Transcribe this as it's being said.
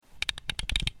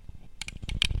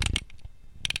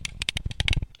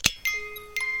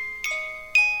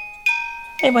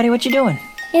Hey, buddy, what you doing?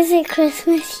 Is it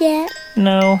Christmas yet?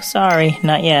 No, sorry,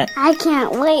 not yet. I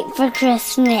can't wait for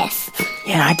Christmas.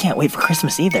 Yeah, I can't wait for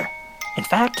Christmas either. In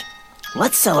fact,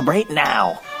 let's celebrate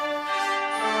now.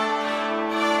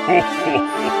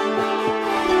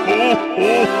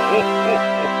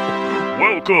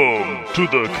 Welcome to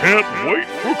the Can't Wait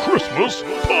for Christmas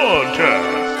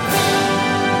podcast.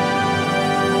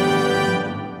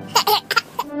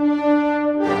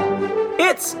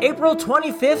 It's April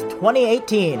 25th,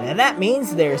 2018, and that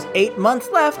means there's 8 months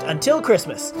left until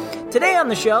Christmas. Today on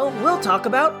the show, we'll talk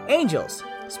about angels,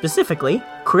 specifically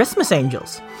Christmas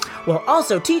angels. We'll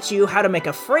also teach you how to make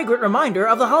a fragrant reminder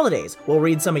of the holidays. We'll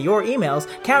read some of your emails,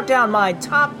 count down my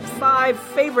top 5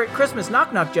 favorite Christmas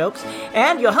knock-knock jokes,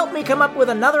 and you'll help me come up with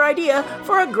another idea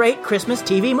for a great Christmas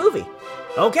TV movie.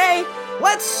 Okay,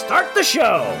 let's start the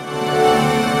show!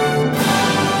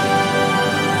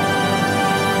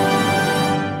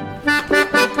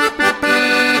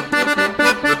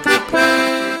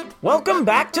 Welcome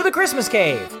back to the Christmas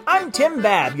Cave. I'm Tim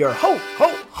Babb, your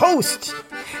host.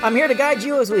 I'm here to guide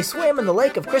you as we swim in the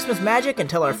lake of Christmas magic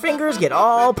until our fingers get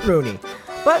all pruny.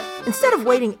 But instead of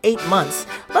waiting 8 months,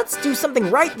 let's do something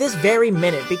right this very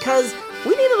minute because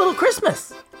we need a little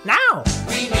Christmas. Now!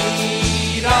 We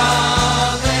need a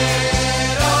little Christmas now!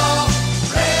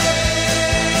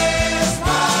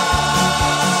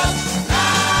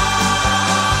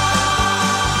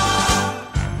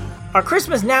 Our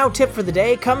Christmas Now tip for the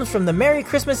day comes from the Merry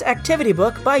Christmas Activity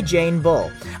Book by Jane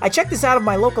Bull. I checked this out of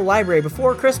my local library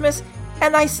before Christmas,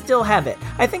 and I still have it.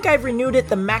 I think I've renewed it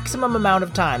the maximum amount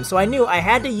of times, so I knew I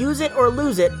had to use it or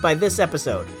lose it by this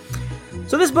episode.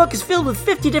 So this book is filled with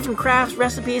 50 different crafts,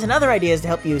 recipes, and other ideas to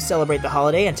help you celebrate the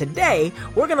holiday, and today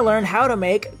we're going to learn how to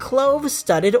make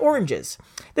clove-studded oranges.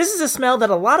 This is a smell that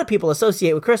a lot of people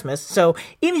associate with Christmas, so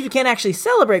even if you can't actually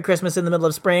celebrate Christmas in the middle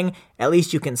of spring, at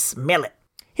least you can smell it.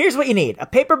 Here's what you need: a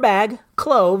paper bag,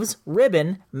 cloves,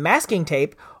 ribbon, masking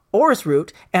tape, orris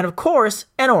root, and of course,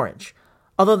 an orange.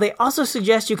 Although they also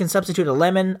suggest you can substitute a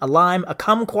lemon, a lime, a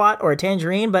kumquat, or a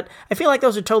tangerine, but I feel like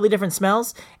those are totally different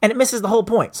smells, and it misses the whole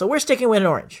point, so we're sticking with an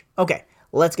orange. Okay,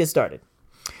 let's get started.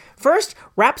 First,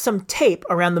 wrap some tape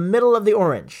around the middle of the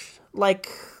orange, like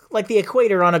the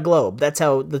equator on a globe. That's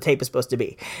how the tape is supposed to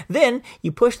be. Then,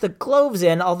 you push the cloves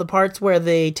in all the parts where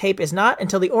the tape is not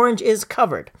until the orange is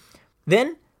covered.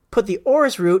 Then, put the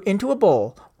orris root into a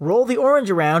bowl, roll the orange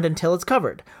around until it's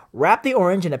covered. Wrap the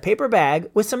orange in a paper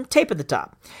bag with some tape at the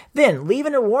top. Then leave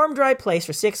in a warm, dry place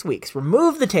for 6 weeks.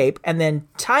 Remove the tape and then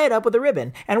tie it up with a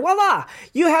ribbon. And voila!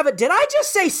 You have it. Did I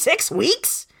just say 6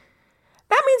 weeks?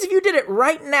 That means if you did it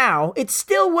right now, it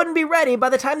still wouldn't be ready by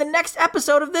the time the next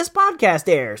episode of this podcast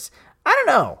airs. I don't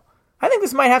know. I think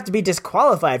this might have to be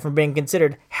disqualified from being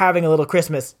considered having a little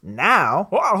Christmas now.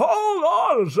 Well, hold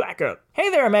on a second.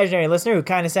 Hey there, imaginary listener who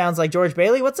kind of sounds like George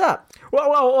Bailey. What's up?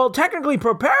 Well, technically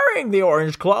preparing the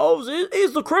orange cloves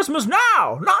is the Christmas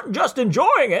now, not just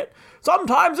enjoying it.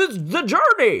 Sometimes it's the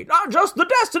journey, not just the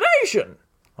destination.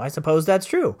 Well, I suppose that's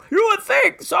true. You would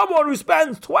think someone who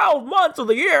spends 12 months of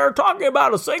the year talking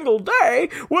about a single day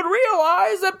would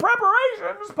realize that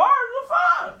preparation is part of the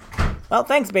fun. Well,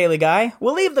 thanks, Bailey Guy.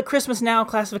 We'll leave the Christmas Now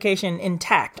classification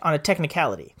intact on a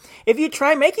technicality. If you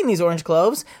try making these orange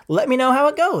cloves, let me know how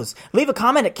it goes. Leave a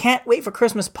comment at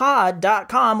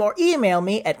can'twaitforchristmaspod.com or email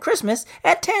me at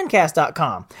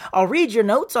christmas@tancast.com. I'll read your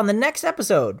notes on the next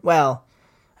episode. Well,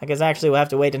 I guess actually we'll have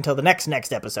to wait until the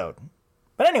next episode.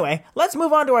 But anyway, let's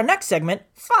move on to our next segment,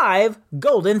 5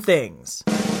 Golden Things.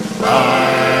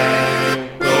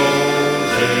 5 Golden Things.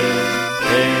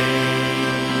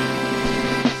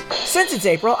 Since it's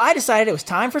April, I decided it was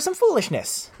time for some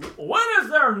foolishness. When is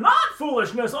there not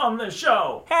foolishness on this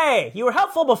show? Hey, you were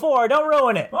helpful before, don't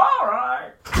ruin it. All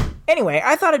right. Anyway,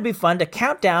 I thought it'd be fun to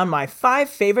count down my 5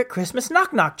 favorite Christmas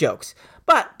knock-knock jokes.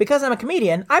 But because I'm a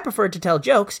comedian, I prefer to tell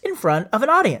jokes in front of an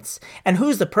audience. And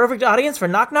who's the perfect audience for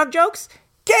knock-knock jokes?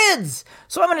 Kids!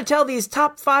 So I'm going to tell these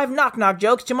top 5 knock-knock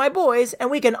jokes to my boys,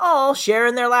 and we can all share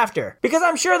in their laughter. Because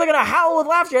I'm sure they're going to howl with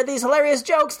laughter at these hilarious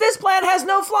jokes. This plan has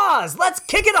no flaws. Let's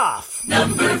kick it off.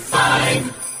 Number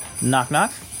 5.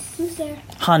 Knock-knock. Who's there?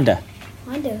 Honda.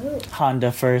 Honda who?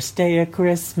 Honda first day of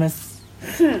Christmas.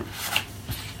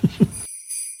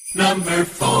 Number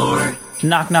 4.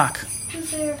 Knock-knock. Who's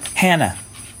there? Hannah.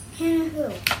 Hannah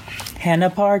who?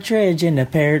 Hannah Partridge in a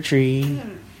pear tree.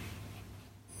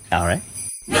 All right.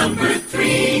 Number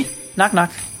 3.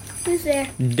 Knock-knock. Who's there?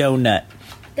 Donut.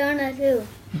 Donut who?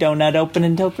 Donut open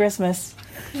until Christmas.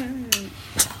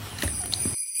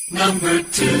 Number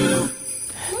 2.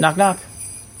 Knock-knock.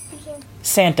 Who's there?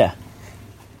 Santa.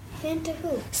 Santa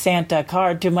who? Santa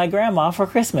card to my grandma for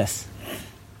Christmas.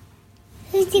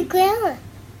 Who's your grandma?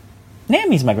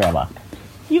 Nammy's my grandma.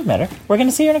 You've met her. We're going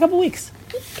to see her in a couple weeks.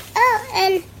 Oh,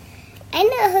 and I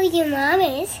know who your mom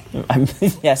is.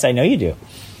 Yes, I know you do.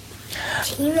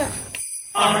 Tina.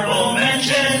 Honorable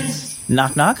mentions.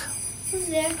 Knock, knock. Who's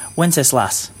there?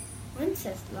 Wenceslas.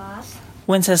 Wenceslas.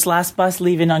 Wenceslas bus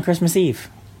leaving on Christmas Eve.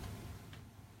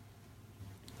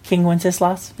 King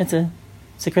Wenceslas. It's a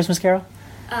Christmas carol.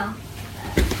 Oh.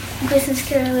 Christmas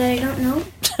carol that I don't know.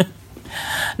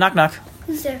 Knock, knock.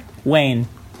 Who's there? Wayne.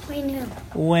 Wayne who?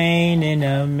 Wayne in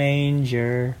a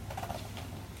manger.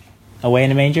 Away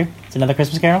in a manger? It's another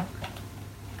Christmas carol?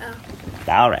 Oh.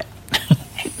 All right.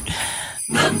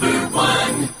 Number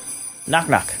 1. Knock,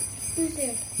 knock. Who's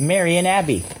there? Mary and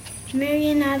Abby. Mary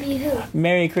and Abby who?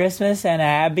 Merry Christmas and a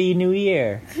Happy New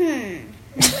Year.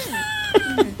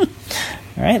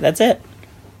 All right, that's it.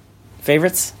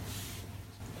 Favorites?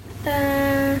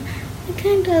 I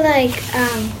kind of like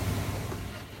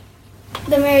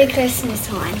the Merry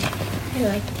Christmas one. I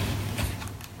like that.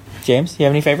 James, you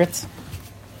have any favorites?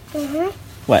 Mm-hmm.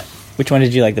 What? Which one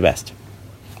did you like the best?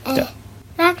 Knock,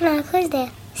 knock, who's there?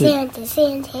 Santa,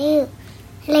 Santa, who?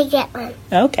 I like that one.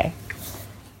 Okay.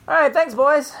 All right, thanks,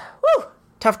 boys. Woo!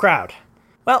 Tough crowd.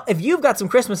 Well, if you've got some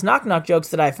Christmas knock-knock jokes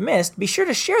that I've missed, be sure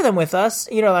to share them with us,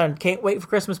 on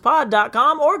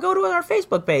can'twaitforchristmaspod.com or go to our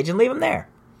Facebook page and leave them there.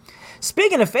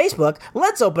 Speaking of Facebook,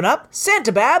 let's open up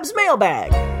Santa Bab's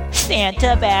mailbag.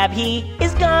 Santa Bab, he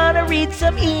is gonna read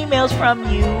some emails from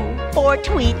you, or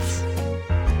tweets,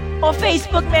 or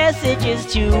Facebook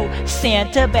messages too.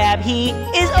 Santa Bab, he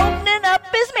is opening up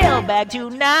his mailbag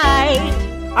tonight.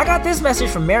 I got this message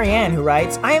from Marianne who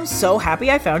writes, I am so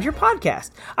happy I found your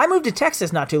podcast. I moved to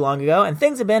Texas not too long ago and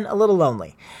things have been a little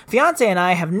lonely. Fiance and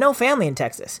I have no family in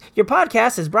Texas. Your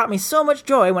podcast has brought me so much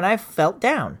joy when I've felt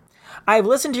down. I've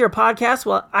listened to your podcast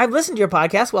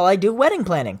while I do wedding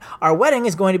planning. Our wedding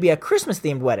is going to be a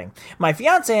Christmas-themed wedding. My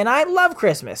fiance and I love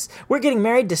Christmas. We're getting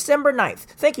married December 9th.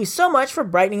 Thank you so much for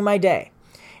brightening my day.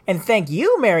 And thank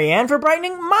you, Marianne, for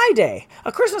brightening my day.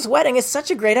 A Christmas wedding is such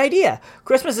a great idea.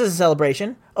 Christmas is a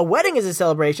celebration. A wedding is a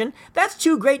celebration. That's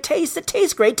two great tastes that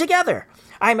taste great together.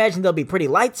 I imagine there'll be pretty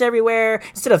lights everywhere.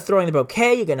 Instead of throwing the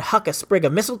bouquet, you can huck a sprig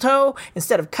of mistletoe.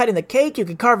 Instead of cutting the cake, you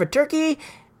can carve a turkey.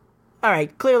 All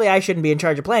right, clearly I shouldn't be in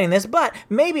charge of planning this, but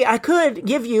maybe I could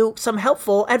give you some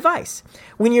helpful advice.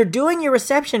 When you're doing your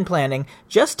reception planning,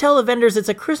 just tell the vendors it's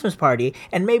a Christmas party,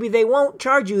 and maybe they won't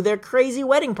charge you their crazy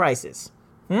wedding prices.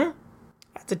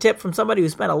 That's a tip from somebody who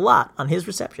spent a lot on his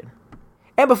reception.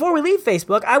 And before we leave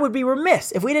Facebook, I would be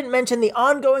remiss if we didn't mention the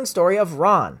ongoing story of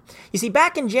Ron. You see,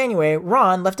 back in January,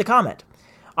 Ron left a comment.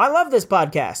 I love this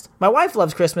podcast. My wife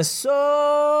loves Christmas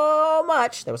so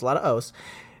much, there was a lot of O's,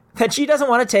 that she doesn't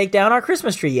want to take down our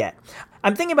Christmas tree yet.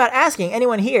 I'm thinking about asking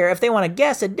anyone here if they want to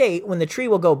guess a date when the tree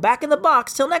will go back in the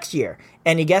box till next year.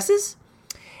 Any guesses?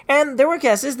 And there were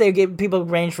guesses. They gave people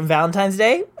range from Valentine's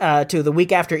Day to the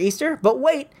week after Easter. But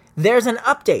wait, there's an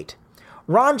update.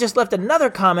 Ron just left another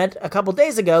comment a couple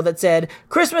days ago that said,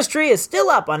 Christmas tree is still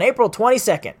up on April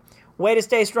 22nd. Way to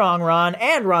stay strong, Ron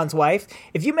and Ron's wife.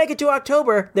 If you make it to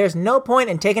October, there's no point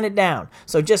in taking it down.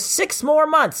 So just 6 more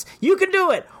months. You can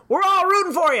do it. We're all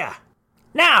rooting for you.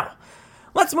 Now,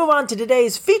 let's move on to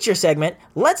today's feature segment.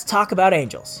 Let's talk about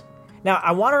angels. Now,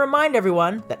 I want to remind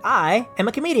everyone that I am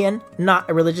a comedian, not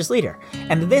a religious leader.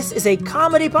 And this is a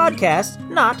comedy podcast,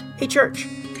 not a church.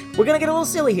 We're going to get a little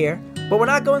silly here, but we're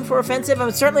not going for offensive.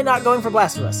 I'm certainly not going for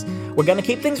blasphemous. We're going to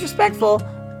keep things respectful,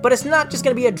 but it's not just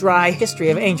going to be a dry history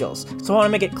of angels. So I want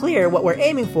to make it clear what we're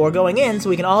aiming for going in so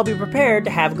we can all be prepared to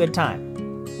have a good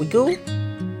time. We cool?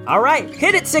 All right,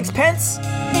 hit it, Sixpence!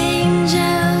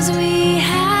 Angels we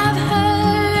have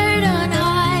heard on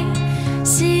high,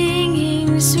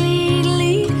 singing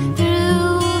sweetly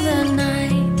through the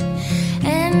night,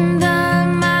 and the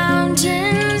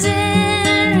mountains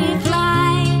in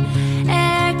reply,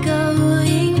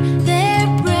 echoing their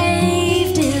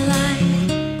brave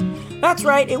delight. That's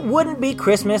right, it wouldn't be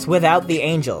Christmas without the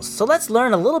Angels, so let's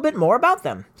learn a little bit more about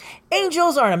them.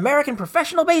 Angels are an American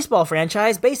professional baseball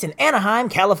franchise based in Anaheim,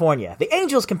 California. The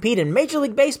Angels compete in Major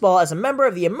League Baseball as a member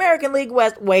of the American League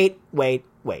West... Wait.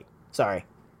 Sorry.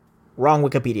 Wrong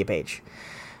Wikipedia page.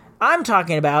 I'm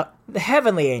talking about the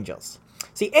Heavenly Angels.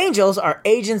 See, angels are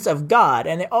agents of God,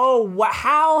 and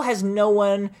how has no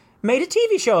one made a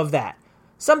TV show of that?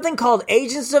 Something called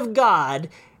Agents of God,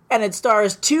 and it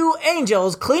stars 2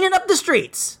 angels cleaning up the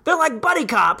streets. They're like buddy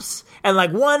cops, and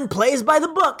like one plays by the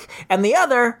book, and the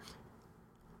other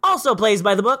also plays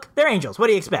by the book. They're angels. What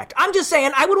do you expect? I'm just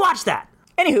saying I would watch that.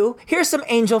 Anywho, here's some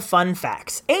angel fun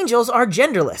facts. Angels are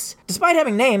genderless. Despite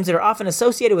having names that are often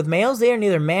associated with males, they are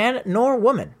neither man nor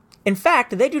woman. In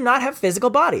fact, they do not have physical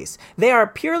bodies. They are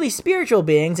purely spiritual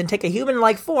beings and take a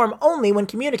human-like form only when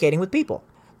communicating with people.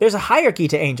 There's a hierarchy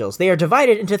to angels. They are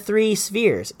divided into 3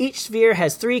 spheres. Each sphere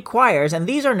has 3 choirs, and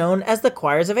these are known as the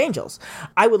choirs of angels.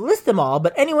 I would list them all,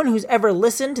 but anyone who's ever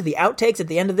listened to the outtakes at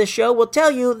the end of this show will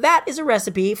tell you that is a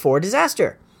recipe for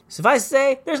disaster. Suffice to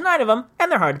say, there's 9 of them,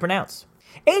 and they're hard to pronounce.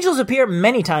 Angels appear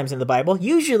many times in the Bible,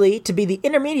 usually to be the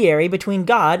intermediary between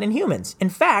God and humans. In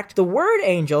fact, the word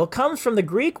angel comes from the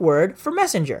Greek word for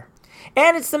messenger.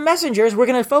 And it's the messengers we're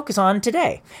going to focus on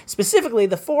today, specifically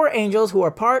the 4 angels who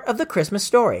are part of the Christmas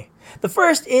story. The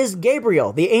first is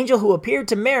Gabriel, the angel who appeared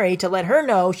to Mary to let her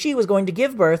know she was going to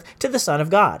give birth to the Son of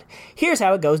God. Here's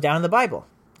how it goes down in the Bible.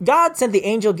 God sent the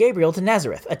angel Gabriel to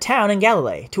Nazareth, a town in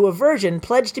Galilee, to a virgin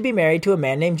pledged to be married to a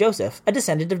man named Joseph, a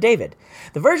descendant of David.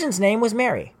 The virgin's name was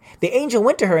Mary. The angel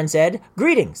went to her and said,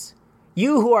 "Greetings,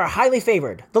 you who are highly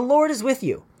favored, the Lord is with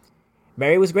you."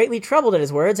 Mary was greatly troubled at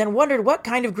his words and wondered what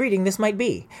kind of greeting this might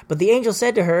be. But the angel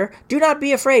said to her, "Do not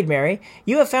be afraid, Mary.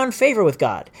 You have found favor with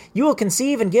God. You will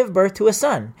conceive and give birth to a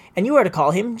son, and you are to call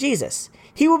him Jesus.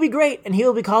 He will be great, and he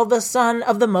will be called the Son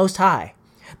of the Most High.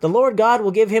 The Lord God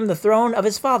will give him the throne of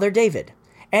his father David,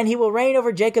 and he will reign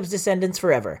over Jacob's descendants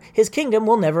forever. His kingdom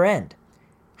will never end."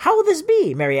 "How will this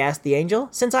be?" Mary asked the angel,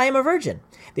 "since I am a virgin?"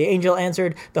 The angel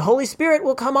answered, "The Holy Spirit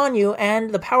will come on you,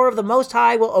 and the power of the Most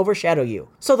High will overshadow you.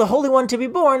 So the Holy One to be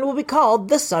born will be called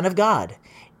the Son of God.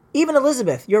 Even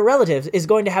Elizabeth, your relative, is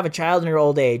going to have a child in her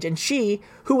old age, and she,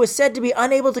 who was said to be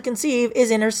unable to conceive, is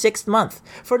in her 6th month,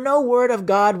 for no word of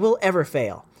God will ever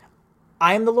fail."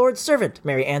 "I am the Lord's servant,"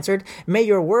 Mary answered. "May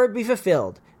your word be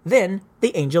fulfilled." Then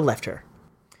the angel left her.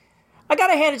 I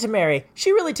gotta hand it to Mary.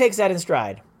 She really takes that in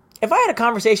stride. If I had a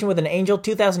conversation with an angel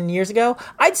 2,000 years ago,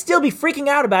 I'd still be freaking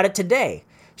out about it today.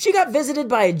 She got visited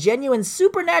by a genuine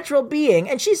supernatural being,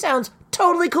 and she sounds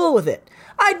totally cool with it.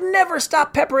 I'd never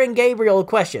stop peppering Gabriel with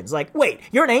questions like, "Wait,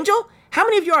 you're an angel? How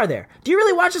many of you are there? Do you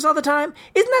really watch us all the time?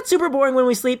 Isn't that super boring when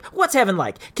we sleep? What's heaven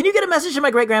like? Can you get a message to my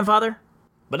great-grandfather?"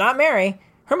 But not Mary.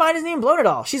 Her mind isn't even blown at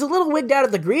all. She's a little wigged out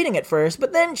at the greeting at first,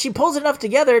 but then she pulls enough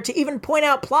together to even point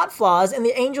out plot flaws in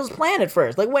the angel's plan at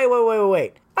first. Like,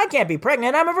 wait. I can't be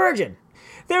pregnant. I'm a virgin.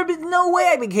 There would be no way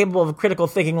I'd be capable of critical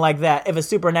thinking like that if a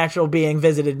supernatural being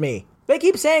visited me. They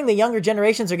keep saying the younger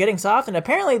generations are getting soft, and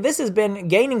apparently this has been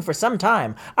gaining for some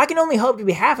time. I can only hope to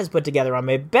be half as put together on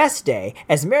my best day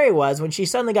as Mary was when she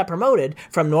suddenly got promoted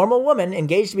from normal woman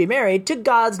engaged to be married to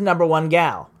God's #1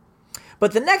 gal.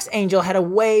 But the next angel had a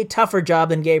way tougher job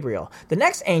than Gabriel. The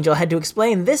next angel had to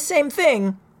explain this same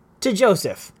thing to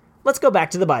Joseph. Let's go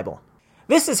back to the Bible.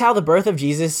 This is how the birth of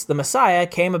Jesus, the Messiah,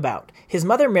 came about. His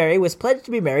mother Mary was pledged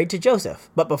to be married to Joseph,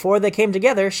 but before they came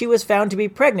together, she was found to be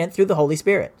pregnant through the Holy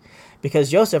Spirit.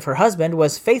 Because Joseph, her husband,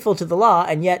 was faithful to the law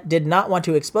and yet did not want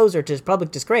to expose her to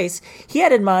public disgrace, he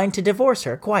had in mind to divorce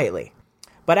her quietly.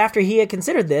 But after he had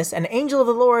considered this, an angel of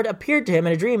the Lord appeared to him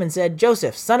in a dream and said,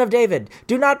 "Joseph, son of David,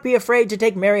 do not be afraid to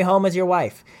take Mary home as your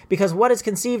wife, because what is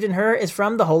conceived in her is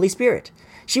from the Holy Spirit.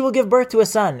 She will give birth to a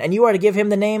son, and you are to give him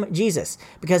the name Jesus,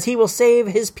 because he will save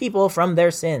his people from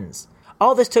their sins."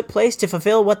 All this took place to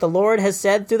fulfill what the Lord has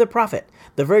said through the prophet.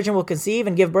 The virgin will conceive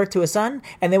and give birth to a son,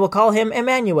 and they will call him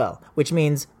Emmanuel, which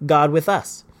means God with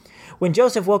us. When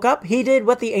Joseph woke up, he did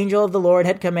what the angel of the Lord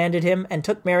had commanded him and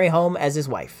took Mary home as his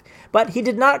wife. But he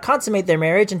did not consummate their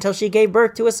marriage until she gave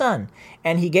birth to a son,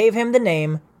 and he gave him the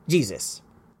name Jesus.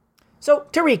 So,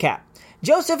 to recap,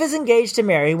 Joseph is engaged to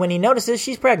Mary when he notices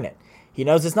she's pregnant. He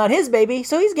knows it's not his baby,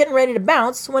 so he's getting ready to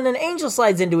bounce when an angel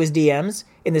slides into his DMs,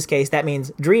 in this case that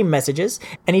means dream messages,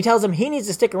 and he tells him he needs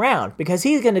to stick around because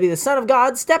he's going to be the Son of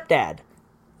God's stepdad.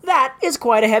 That is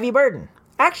quite a heavy burden.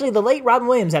 Actually, the late Robin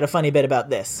Williams had a funny bit about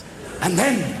this. And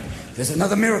then there's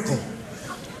another miracle.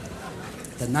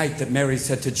 The night that Mary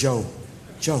said to Joe,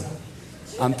 "Joe,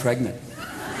 I'm pregnant."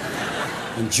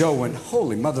 And Joe went,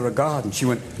 "Holy Mother of God." And she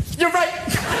went, "You're right."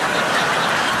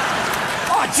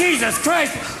 Oh, Jesus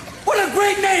Christ. What a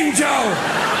great name, Joe.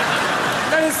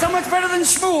 That is so much better than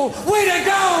Shmuel. Way to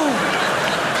go.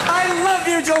 I love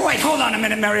you, Joe. Wait, hold on a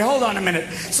minute, Mary. Hold on a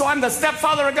minute. So I'm the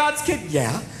stepfather of God's kid?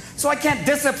 Yeah. So I can't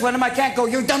discipline him. I can't go,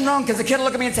 "You've done wrong," because the kid will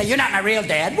look at me and say, "You're not my real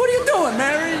dad." What are you doing,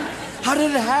 Mary? How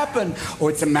did it happen? Oh,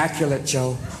 it's immaculate,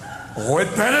 Joe. Oh,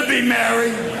 it better be, Mary.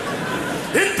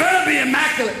 It better be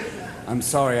immaculate. I'm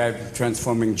sorry, I'm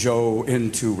transforming Joe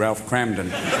into Ralph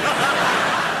Cramden.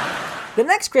 The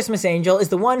next Christmas angel is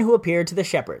the one who appeared to the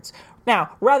shepherds. Now,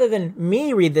 rather than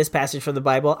me read this passage from the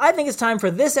Bible, I think it's time for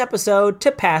this episode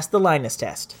to pass the Linus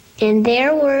test. And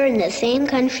there were in the same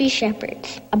country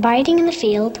shepherds, abiding in the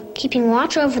field, keeping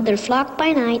watch over their flock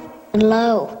by night. And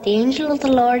lo, the angel of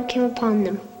the Lord came upon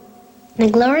them. And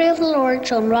the glory of the Lord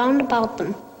shone round about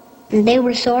them, And they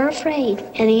were sore afraid.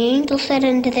 And the angel said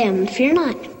unto them, Fear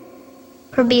not.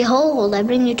 For behold, I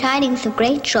bring you tidings of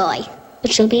great joy,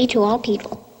 which shall be to all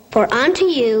people. For unto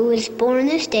you is born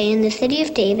this day in the city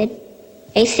of David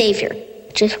a Savior,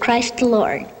 which is Christ the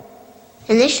Lord.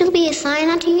 And this shall be a sign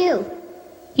unto you.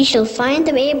 Ye shall find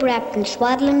the babe wrapped in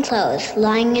swaddling clothes,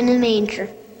 lying in a manger.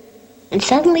 And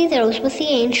suddenly there was with the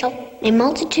angel a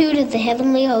multitude of the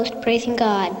heavenly host praising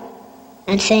God,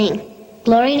 and saying,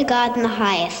 Glory to God in the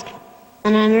highest,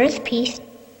 and on earth peace,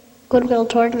 goodwill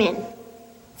toward men.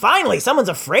 Finally, someone's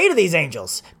afraid of these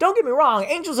angels. Don't get me wrong,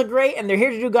 angels are great and they're here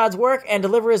to do God's work and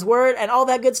deliver his word and all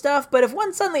that good stuff, but if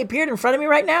one suddenly appeared in front of me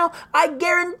right now, I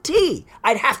guarantee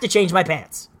I'd have to change my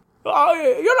pants.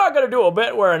 You're not going to do a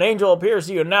bit where an angel appears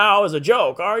to you now as a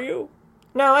joke, are you?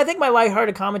 No, I think my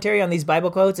lighthearted commentary on these Bible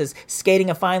quotes is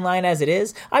skating a fine line as it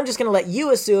is. I'm just going to let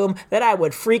you assume that I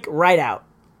would freak right out.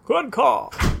 Good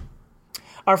call.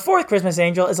 Our fourth Christmas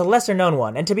angel is a lesser-known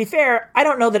one, and to be fair, I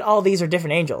don't know that all these are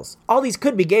different angels. All these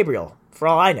could be Gabriel, for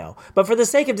all I know, but for the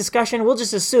sake of discussion, we'll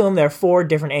just assume there are 4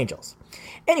 different angels.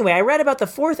 Anyway, I read about the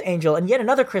fourth angel in yet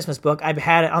another Christmas book I've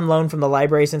had on loan from the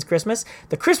library since Christmas,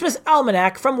 the Christmas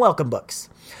Almanac from Welcome Books.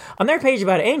 On their page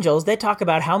about angels, they talk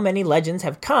about how many legends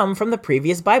have come from the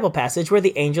previous Bible passage where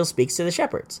the angel speaks to the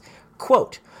shepherds.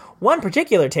 Quote, one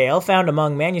particular tale found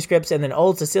among manuscripts in an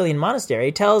old Sicilian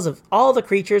monastery tells of all the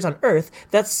creatures on earth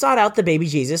that sought out the baby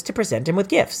Jesus to present him with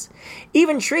gifts.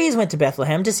 Even trees went to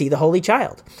Bethlehem to see the Holy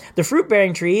Child. The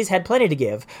fruit-bearing trees had plenty to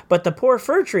give, but the poor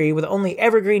fir tree with only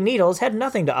evergreen needles had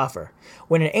nothing to offer.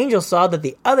 When an angel saw that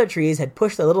the other trees had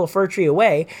pushed the little fir tree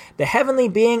away, the heavenly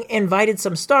being invited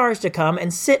some stars to come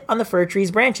and sit on the fir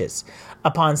tree's branches.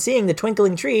 Upon seeing the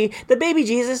twinkling tree, the baby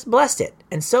Jesus blessed it,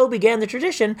 and so began the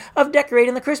tradition of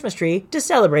decorating the Christmas tree to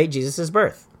celebrate Jesus'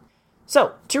 birth.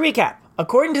 So, to recap,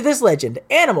 according to this legend,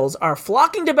 animals are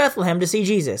flocking to Bethlehem to see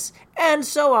Jesus, and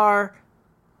so are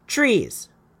trees.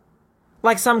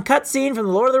 Like some cutscene from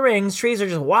The Lord of the Rings, trees are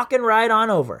just walking right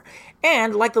on over.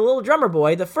 And, like the little drummer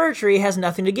boy, the fir tree has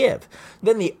nothing to give.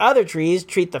 Then the other trees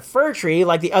treat the fir tree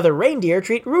like the other reindeer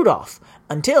treat Rudolph,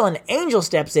 until an angel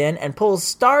steps in and pulls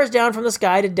stars down from the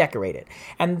sky to decorate it.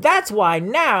 And that's why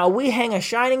now we hang a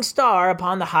shining star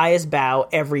upon the highest bough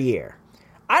every year.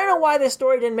 I don't know why this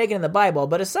story didn't make it in the Bible,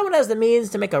 but if someone has the means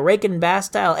to make a Rankin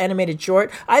Bass-style animated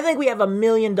short, I think we have $1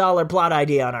 million plot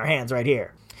idea on our hands right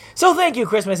here. So thank you,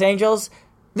 Christmas angels.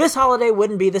 This holiday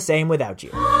wouldn't be the same without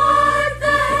you. Hark the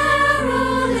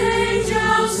herald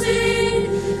angels sing,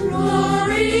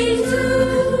 glory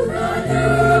to the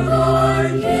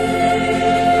newborn King.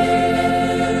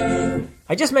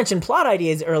 I just mentioned plot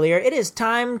ideas earlier. It is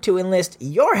time to enlist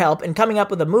your help in coming up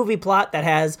with a movie plot that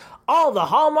has all the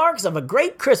hallmarks of a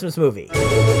great Christmas movie.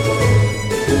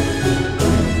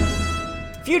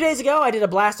 A few days ago, I did a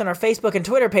blast on our Facebook and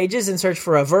Twitter pages in search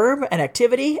for a verb, an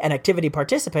activity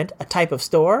participant, a type of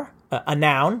store, a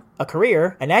noun, a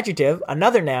career, an adjective,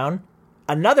 another noun,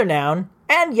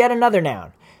 and yet another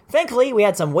noun. Thankfully, we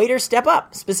had some waiters step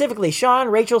up, specifically Sean,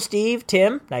 Rachel, Steve,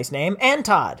 Tim, nice name, and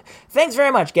Todd. Thanks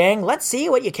very much, gang. Let's see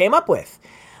what you came up with.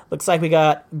 Looks like we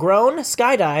got grown,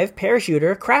 skydive,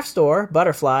 parachuter, craft store,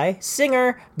 butterfly,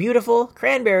 singer, beautiful,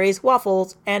 cranberries,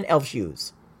 waffles, and elf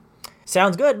shoes.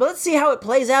 Sounds good, but let's see how it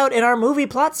plays out in our movie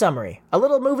plot summary. A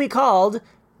little movie called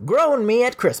Grown Me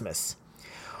at Christmas.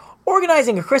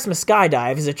 Organizing a Christmas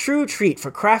skydive is a true treat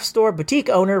for craft store boutique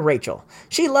owner Rachel.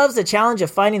 She loves the challenge of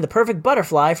finding the perfect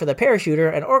butterfly for the parachuter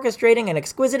and orchestrating an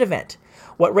exquisite event.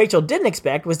 What Rachel didn't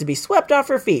expect was to be swept off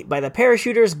her feet by the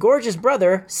parachuter's gorgeous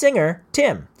brother, singer,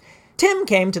 Tim. Tim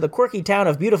came to the quirky town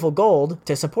of Beautiful Gold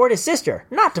to support his sister,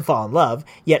 not to fall in love,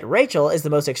 yet Rachel is the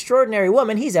most extraordinary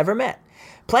woman he's ever met.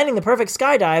 Planning the perfect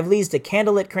skydive leads to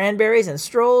candlelit cranberries and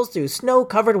strolls through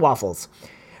snow-covered waffles.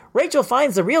 Rachel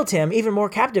finds the real Tim even more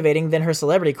captivating than her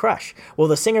celebrity crush. Will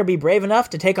the singer be brave enough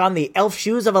to take on the elf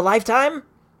shoes of a lifetime?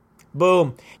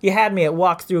 Boom. You had me at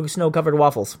walk through snow-covered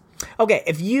waffles. Okay,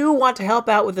 if you want to help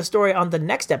out with the story on the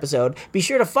next episode, be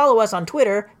sure to follow us on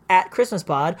Twitter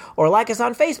 @ChristmasPod or like us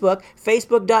on Facebook,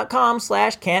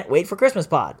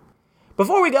 facebook.com/Can'tWaitForChristmasPod.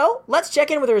 Before we go, let's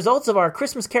check in with the results of our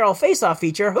Christmas Carol Face-Off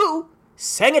feature, Who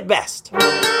Sang It Best?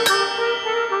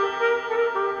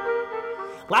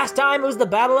 Last time it was the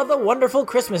Battle of the Wonderful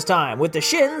Christmas Time, with the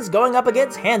Shins going up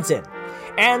against Hanson.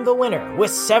 And the winner, with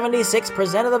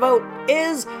 76% of the vote,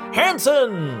 is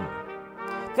Hanson!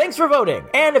 Thanks for voting,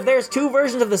 and if there's 2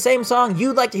 versions of the same song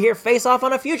you'd like to hear face off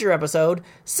on a future episode,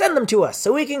 send them to us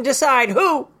so we can decide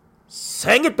who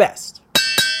sang it best.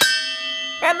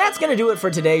 And that's going to do it for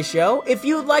today's show. If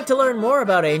you'd like to learn more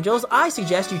about angels, I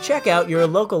suggest you check out your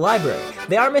local library.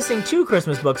 They are missing 2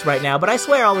 Christmas books right now, but I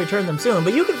swear I'll return them soon.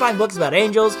 But you can find books about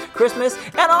angels, Christmas,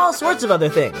 and all sorts of other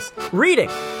things. Reading.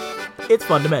 It's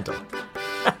fundamental.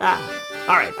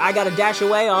 All right, I got to dash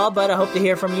away but I hope to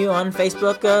hear from you on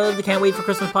Facebook, the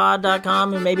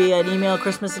can'twaitforchristmaspod.com, and maybe an email,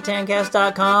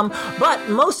 christmas@tancast.com. But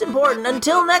most important,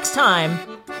 until next time,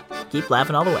 keep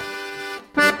laughing all the way.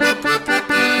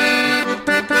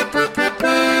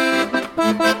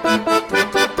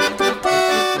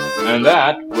 And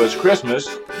that was Christmas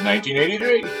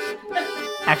 1983.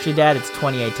 Actually, Dad, it's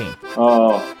 2018.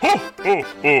 Oh. Ho, ho,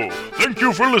 ho. Thank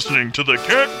you for listening to the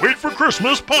Can't Wait for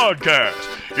Christmas podcast.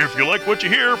 If you like what you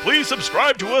hear, please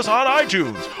subscribe to us on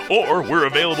iTunes, or we're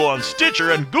available on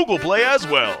Stitcher and Google Play as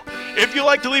well. If you'd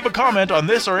like to leave a comment on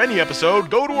this or any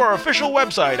episode, go to our official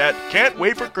website at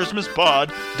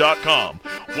can'twaitforchristmaspod.com.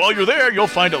 While you're there, you'll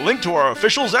find a link to our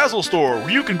official Zazzle store, where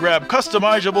you can grab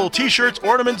customizable t-shirts,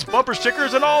 ornaments, bumper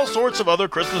stickers, and all sorts of other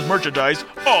Christmas merchandise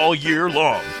all year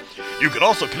long. You can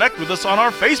also connect with us on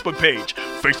our Facebook page,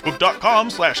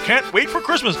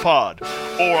 facebook.com/can'twaitforchristmaspod.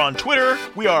 Or on Twitter,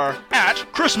 we are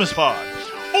 @ChristmasPod.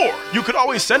 Or you could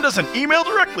always send us an email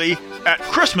directly at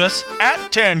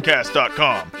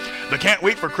christmas@tancast.com. The Can't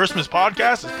Wait for Christmas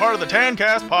podcast is part of the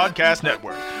Tancast Podcast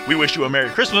Network. We Wish You a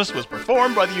Merry Christmas was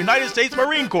performed by the United States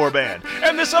Marine Corps Band,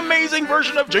 and this amazing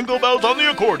version of Jingle Bells on the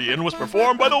accordion was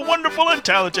performed by the wonderful and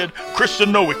talented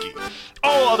Kristen Nowicki.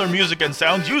 All other music and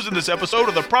sounds used in this episode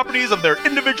are the properties of their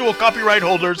individual copyright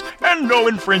holders, and no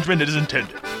infringement is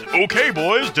intended. Okay,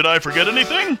 boys, did I forget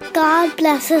anything? God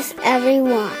bless us,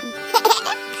 everyone.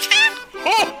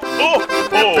 Ho, ho,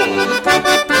 ho!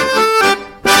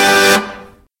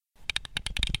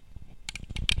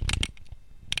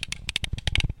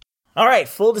 All right,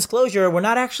 full disclosure, we're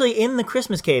not actually in the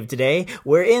Christmas cave today.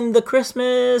 We're in the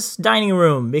Christmas dining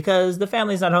room because the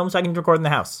family's not home, so I can record in the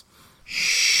house.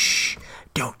 Shh.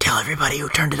 Don't tell everybody who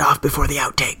turned it off before the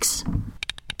outtakes.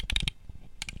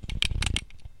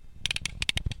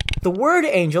 The word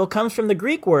angel comes from the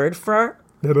Greek word for...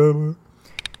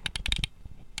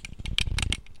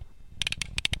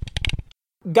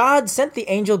 God sent the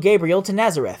angel Gabriel to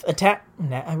Nazareth.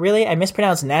 Really? I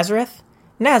mispronounced Nazareth?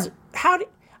 How do...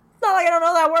 Not like I don't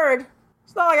know that word.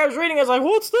 It's not like I was reading it. It's like,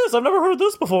 what's this? I've never heard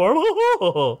this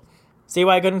before. See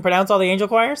why I couldn't pronounce all the angel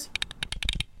choirs?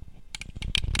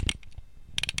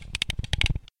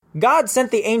 God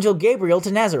sent the angel Gabriel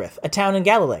to Nazareth, a town in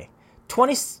Galilee.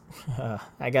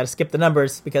 I gotta skip the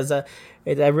numbers because I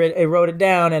wrote it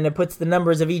down and it puts the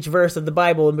numbers of each verse of the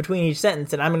Bible in between each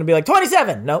sentence, and I'm gonna be like,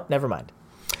 27! Nope, never mind.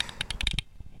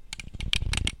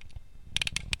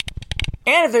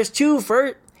 And if there's two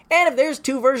versions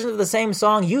of the same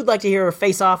song you'd like to hear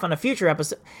face off on a future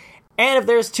episode,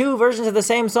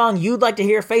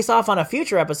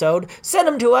 send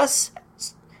them to us.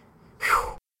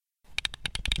 Whew.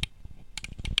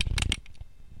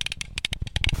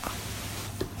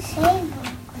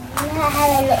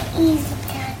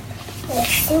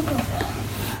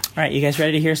 All right, you guys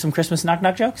ready to hear some Christmas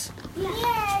knock-knock jokes?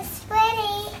 Yes, ready.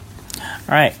 All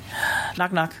right,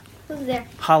 knock-knock. Who's there?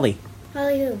 Holly.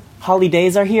 Holly who?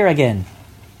 Holidays are here again.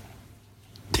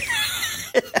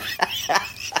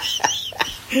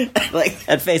 Like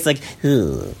that face, like,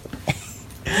 ugh.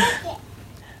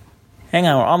 Hang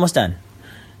on, we're almost done.